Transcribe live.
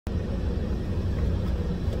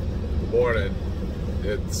morning.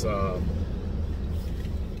 It's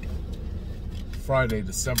Friday,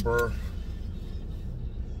 December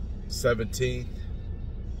 17th,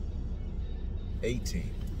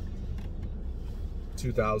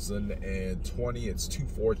 2020. It's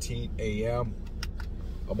 2:14 a.m.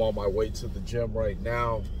 I'm on my way to the gym right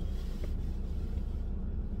now.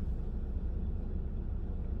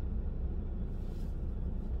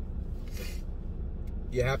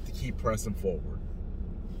 You have to keep pressing forward.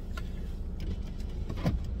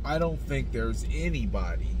 I don't think there's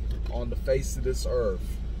anybody on the face of this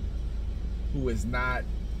earth who is not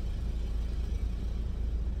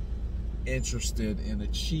interested in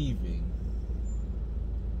achieving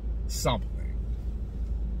something.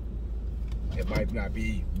 It might not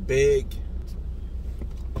be big.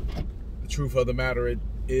 The truth of the matter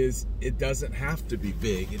is, it doesn't have to be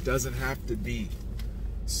big. It doesn't have to be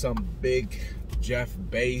some big Jeff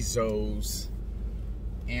Bezos,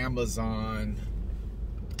 Amazon,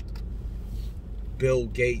 Bill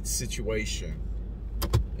Gates situation.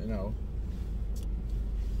 You know,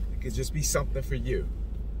 it could just be something for you,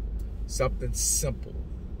 something simple.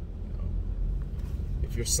 You know,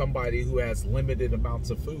 if you're somebody who has limited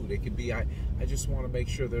amounts of food, it could be I just want to make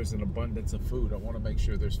sure there's an abundance of food. I want to make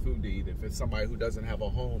sure there's food to eat. If it's somebody who doesn't have a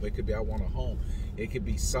home, it could be I want a home. It could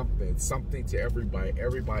be something to everybody.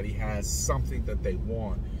 Everybody has something that they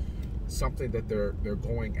want, something that they're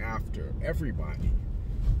going after. Everybody.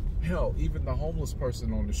 Hell, even the homeless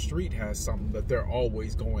person on the street has something that they're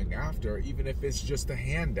always going after, even if it's just a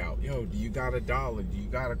handout. Yo, do you got $1? Do you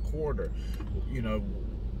got a quarter? You know,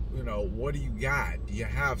 what do you got? Do you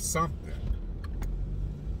have something?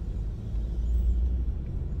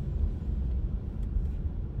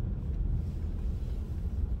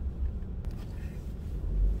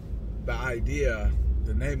 The idea,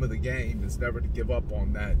 the name of the game is never to give up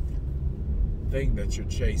on that thing that you're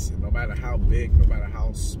chasing, no matter how big, no matter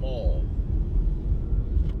how small.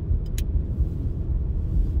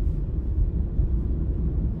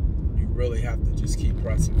 You really have to just keep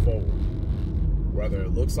pressing forward. Whether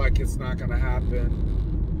it looks like it's not going to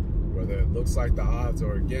happen, whether it looks like the odds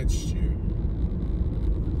are against you,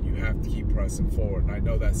 you have to keep pressing forward. And I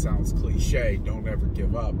know that sounds cliche, don't ever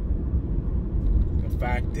give up. The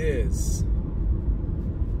fact is,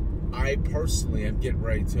 I personally am getting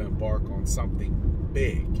ready to embark on something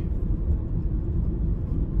big.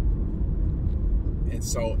 And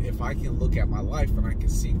so if I can look at my life and I can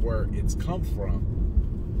see where it's come from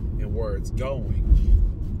and where it's going,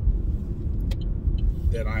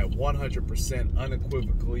 then I 100%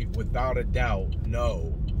 unequivocally, without a doubt,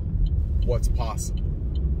 know what's possible.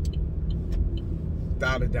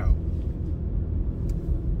 Without a doubt.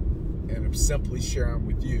 And I'm simply sharing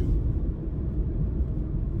with you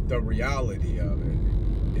the reality of it.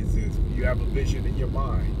 Is if you have a vision in your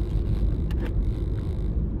mind,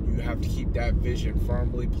 you have to keep that vision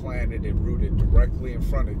firmly planted and rooted directly in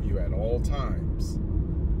front of you at all times.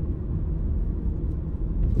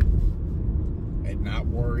 And not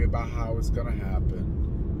worry about how it's going to happen.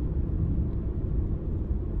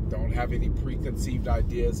 Don't have any preconceived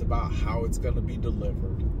ideas about how it's going to be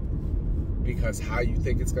delivered. Because how you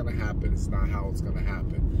think it's going to happen is not how it's going to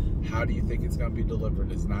happen. How do you think it's going to be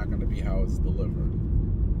delivered is not going to be how it's delivered.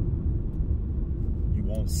 You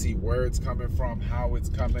won't see where it's coming from, how it's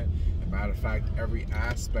coming. As a matter of fact, every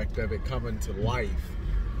aspect of it coming to life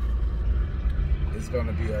is going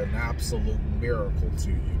to be an absolute miracle to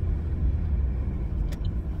you.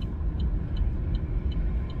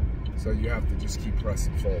 So you have to just keep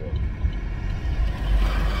pressing forward.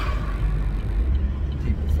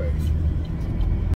 Keep the faith.